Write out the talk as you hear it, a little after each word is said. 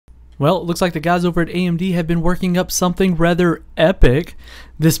Well, it looks like the guys over at AMD have been working up something rather epic,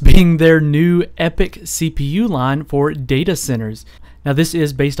 this being their new EPYC CPU line for data centers. Now, this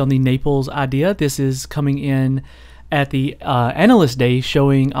is based on the Naples idea. This is coming in at the Analyst Day,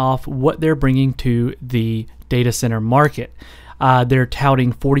 showing off what they're bringing to the data center market. They're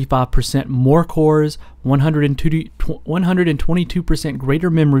touting 45% more cores, 122%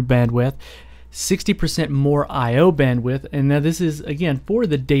 greater memory bandwidth, 60% more I/O bandwidth, and now this is again for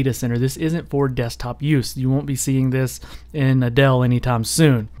the data center. This isn't for desktop use. You won't be seeing this in a Dell anytime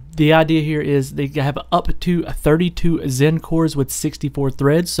soon. The idea here is they have up to 32 Zen cores with 64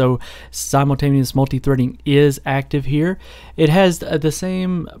 threads, so simultaneous multi-threading is active here. It has the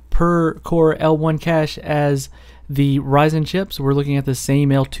same per core L1 cache as the Ryzen chips. We're looking at the same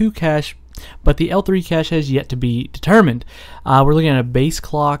L2 cache, but the L3 cache has yet to be determined. We're looking at a base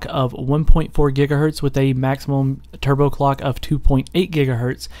clock of 1.4 gigahertz with a maximum turbo clock of 2.8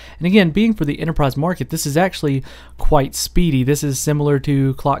 gigahertz. And again, being for the enterprise market, this is actually quite speedy. This is similar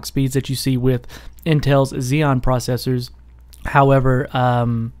to clock speeds that you see with Intel's Xeon processors. However,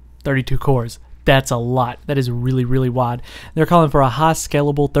 32 cores. That's a lot. That is really, really wide. They're calling for a high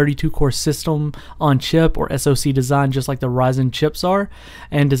scalable 32-core system on chip or SoC design, just like the Ryzen chips are,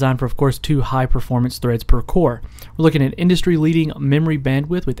 and designed for, of course, 2 high-performance threads per core. We're looking at industry-leading memory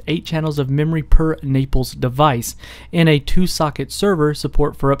bandwidth with 8 channels of memory per Naples device. In a 2-socket server,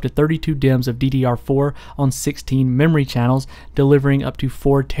 support for up to 32 DIMMs of DDR4 on 16 memory channels, delivering up to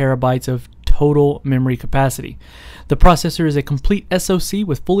 4 terabytes of total memory capacity. The processor is a complete SoC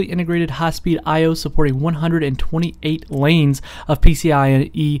with fully integrated high-speed I/O supporting 128 lanes of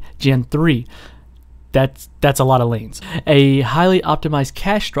PCIe Gen 3. That's a lot of lanes. A highly optimized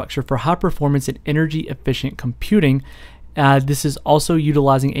cache structure for high performance and energy efficient computing. This is also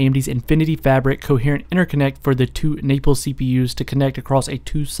utilizing AMD's Infinity Fabric coherent interconnect for the 2 Naples CPUs to connect across a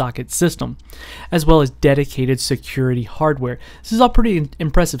 2-socket system, as well as dedicated security hardware. This is all pretty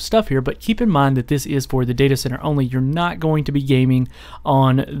impressive stuff here, but keep in mind that this is for the data center only. You're not going to be gaming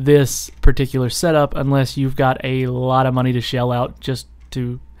on this particular setup unless you've got a lot of money to shell out just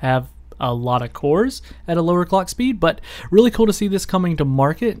to have a lot of cores at a lower clock speed. But really cool to see this coming to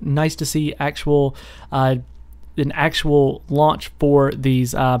market. Nice to see an actual launch for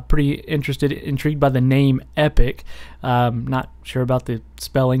these. Pretty intrigued by the name EPYC. Not sure about the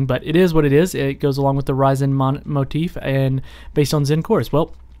spelling, but it is what it is. It goes along with the Ryzen motif and based on Zen cores.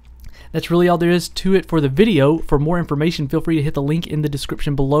 Well, that's really all there is to it for the video. For more information, feel free to hit the link in the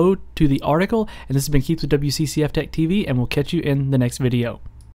description below to the article. And this has been Keith with WCCF Tech TV, and we'll catch you in the next video.